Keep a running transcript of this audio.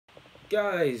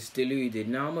Guys, deluded.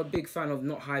 Now, I'm a big fan of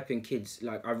not hyping kids.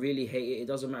 Like, I really hate it. It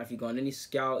doesn't matter if you go on any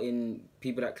scouting,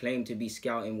 people that claim to be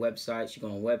scouting websites, you go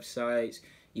on websites,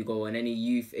 you go on any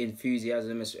youth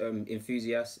enthusiasts,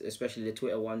 especially the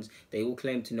Twitter ones, they all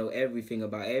claim to know everything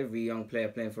about every young player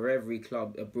playing for every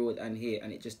club abroad and here,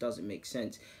 and it just doesn't make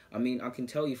sense. I mean, I can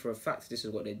tell you for a fact this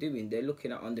is what they're doing. They're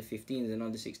looking at under 15s and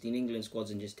under 16 England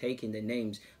squads and just taking their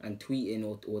names and tweeting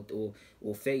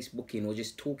or Facebooking or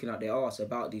just talking out their arse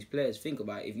about these players. Think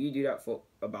about it. If you do that for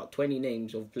about 20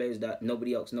 names of players that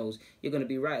nobody else knows, you're going to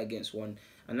be right against one.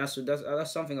 And that's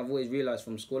something I've always realised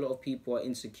from school. A lot of people are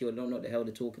insecure, don't know what the hell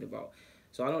they're talking about.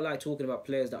 So I don't like talking about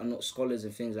players that are not scholars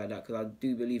and things like that, because I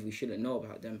do believe we shouldn't know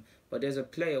about them. But there's a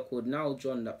player called Nile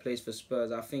John that plays for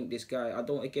Spurs. I think this guy,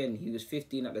 he was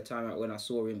 15 at the time when I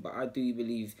saw him, but I do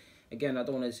believe, again, I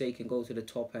don't want to say he can go to the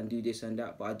top and do this and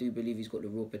that, but I do believe he's got the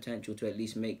real potential to at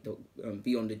least make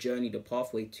be on the journey, the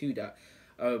pathway to that.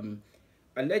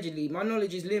 Allegedly, my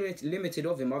knowledge is limited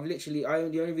of him.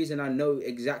 The only reason I know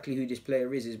exactly who this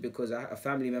player is because a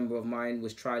family member of mine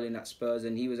was trialling at Spurs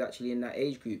and he was actually in that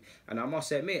age group. And I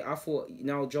must admit, I thought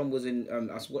Nile John was in.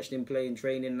 I watched him play in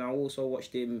training, and I also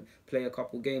watched him play a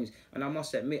couple games. And I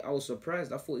must admit, I was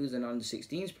surprised. I thought he was an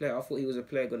under-16s player. I thought he was a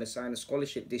player going to sign a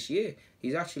scholarship this year.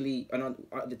 He's actually,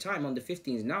 at the time,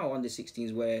 under-15s, now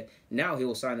under-16s, where now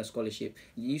he'll sign a scholarship.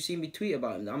 You see me tweet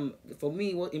about him. For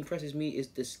me, what impresses me is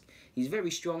this. He's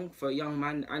very strong for a young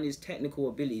man, and his technical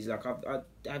abilities. Like, I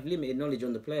have limited knowledge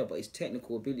on the player, but his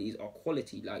technical abilities are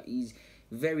quality. Like, he's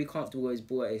very comfortable with his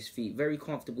ball at his feet, very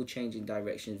comfortable changing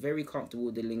directions, very comfortable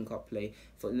with the link-up play.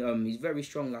 He's very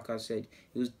strong, like I said.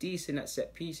 He was decent at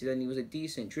set pieces, and he was a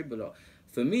decent dribbler.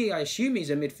 For me, I assume he's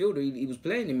a midfielder. He was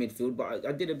playing in midfield, but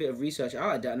I did a bit of research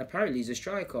out of that, and apparently he's a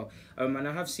striker. And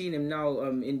I have seen him now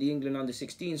in the England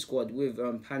under-16 squad with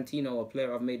Pantino, a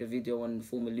player I've made a video on,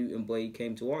 former Luton boy. He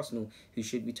came to Arsenal, who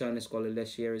should be turning scholar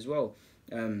this year as well.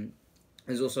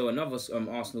 There's also another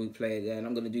Arsenal player there, and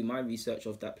I'm going to do my research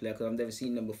of that player because I've never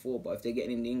seen them before. But if they're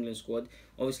getting in the England squad,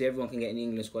 obviously everyone can get in the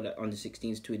England squad at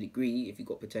under-16s to a degree if you've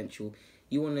got potential.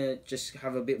 You want to just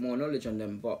have a bit more knowledge on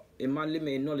them. But in my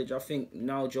limited knowledge, I think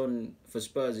Nile John for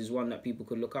Spurs is one that people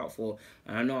could look out for.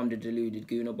 And I know I'm the deluded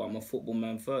gooner, but I'm a football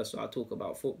man first. So I talk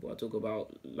about football. I talk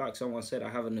about, like someone said, I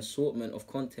have an assortment of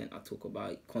content. I talk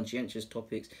about conscientious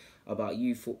topics, about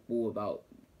youth football, about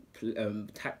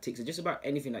tactics, and just about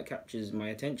anything that captures my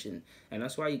attention. And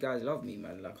that's why you guys love me,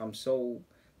 man. Like, I'm so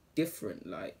different.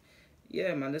 Like,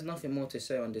 yeah, man, there's nothing more to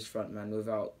say on this front, man,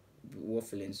 without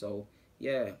waffling. So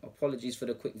yeah, apologies for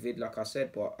the quick vid, like I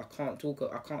said, but I can't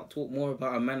talk more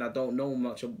about a man I don't know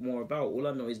much more about. All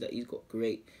I know is that he's got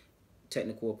great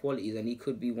technical qualities, and he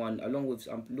could be one, along with,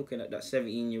 I'm looking at that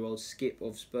 17-year-old Skip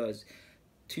of Spurs,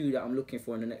 two that I'm looking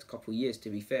for in the next couple of years,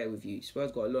 to be fair with you.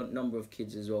 Spurs got a number of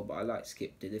kids as well, but I like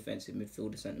Skip, the defensive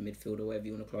midfielder, centre midfielder, whatever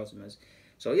you want to class him as.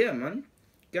 So yeah, man.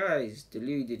 Guys,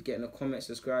 deluded, getting a comment,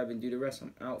 subscribe, and do the rest.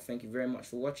 I'm out. Thank you very much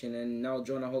for watching. And now,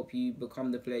 John, I hope you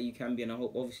become the player you can be, and I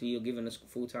hope, obviously, you're given a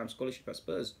full-time scholarship at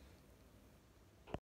Spurs.